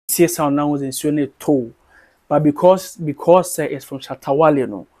see sound now was in Sune toe. But because it's from Shatta Wale, you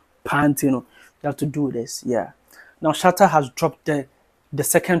know, pant, you know, you have to do this. Yeah. Now Shatta has dropped the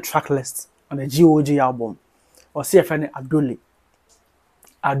second track list on the 𝐆𝐢𝐿 album. Or see if any Adoli.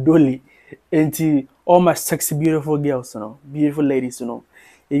 Into all my sexy, beautiful girls, you know, beautiful ladies, you know.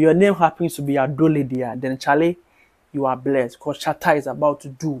 If your name happens to be Adoli dear, then Charlie, you are blessed. Because Shatta is about to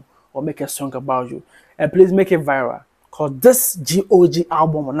do or make a song about you. And please make it viral. Because this 𝐆𝐢𝐿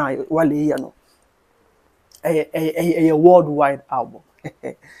album now, well, you know, a worldwide album.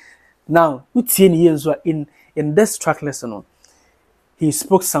 Now, in this track lesson, he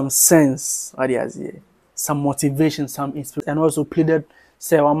spoke some sense, some motivation, some inspiration, and also pleaded,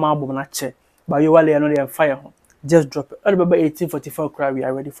 say, one album na che, but you are not fire. Just drop it. I remember 1844 cry, we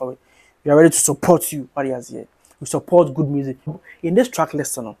are ready for it. We are ready to support you. We support good music. In this track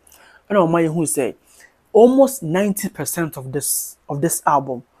lesson, I know my who say almost 90% of this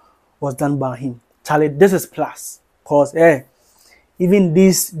album was done by him. Charlie, this is plus. Cause even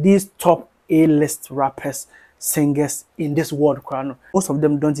these top A-list rappers, singers in this world, most of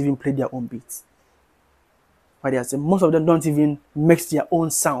them don't even play their own beats. Most of them don't even mix their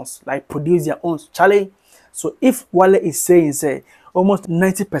own sounds, like produce their own. Charlie, so if Wale is saying, say, almost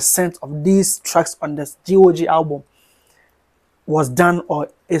 90% of these tracks on this 𝐆𝐢𝐿 album was done or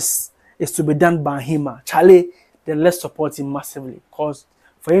is to be done by him, Charlie, then let's support him massively. Because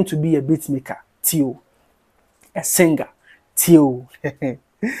for him to be a beat maker, Tio, a singer, Tio,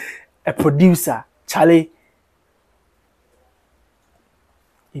 a producer, Charlie,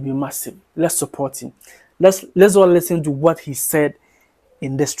 he'll be massive. Let's support him. Let's all listen to what he said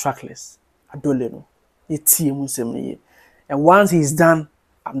in this track list. Adoleno. And once he's done,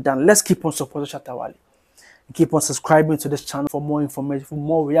 I'm done. Let's keep on supporting Shatta Wale. Keep on subscribing to this channel for more information, for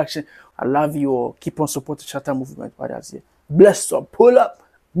more reaction. I love you all. Keep on supporting Shatta movement. Bless up. Pull up.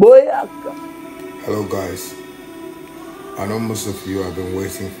 Boyaka. Hello guys. I know most of you have been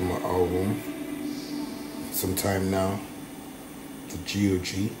waiting for my album some time now. The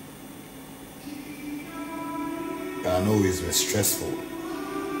𝐆𝐢𝐿. And I know it's been stressful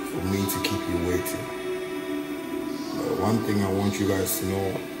for me to keep you waiting. But one thing I want you guys to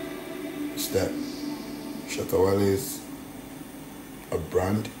know is that Shatta Wale is a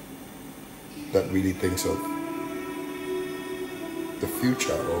brand that really thinks of the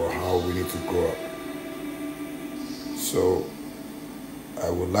future or how we need to grow up. So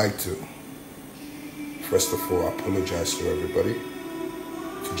I would like to, first of all, apologize to everybody,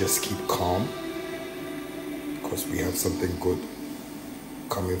 to just keep calm, because we have something good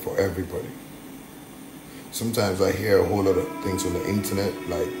coming for everybody. Sometimes I hear a whole lot of things on the internet,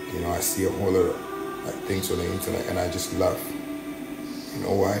 like, you know, I see a whole lot of things on the internet and I just laugh. You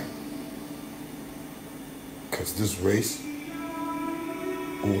know why? Because this race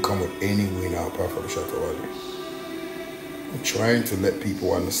won't come with any winner apart from Shatta Wale. I'm trying to let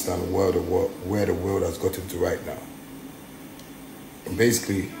people understand where the world has gotten to right now. And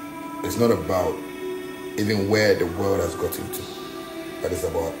basically, it's not about even where the world has gotten to, but it's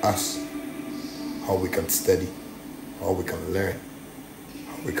about us, how we can study, how we can learn,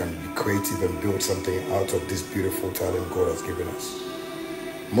 how we can be creative and build something out of this beautiful talent God has given us.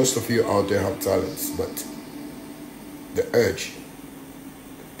 Most of you out there have talents, but the urge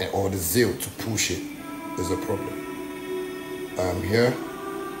or the zeal to push it is a problem. I'm here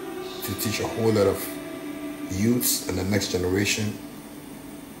to teach a whole lot of youths and the next generation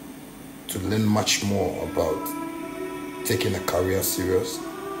to learn much more about taking a career serious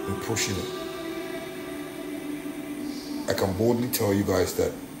and pushing it. I can boldly tell you guys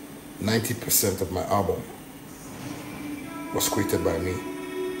that 90% of my album was created by me,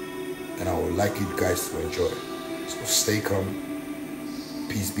 and I would like you guys to enjoy. So stay calm,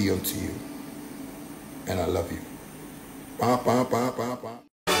 peace be unto you, and I love you. Pa, pa, pa, pa, pa.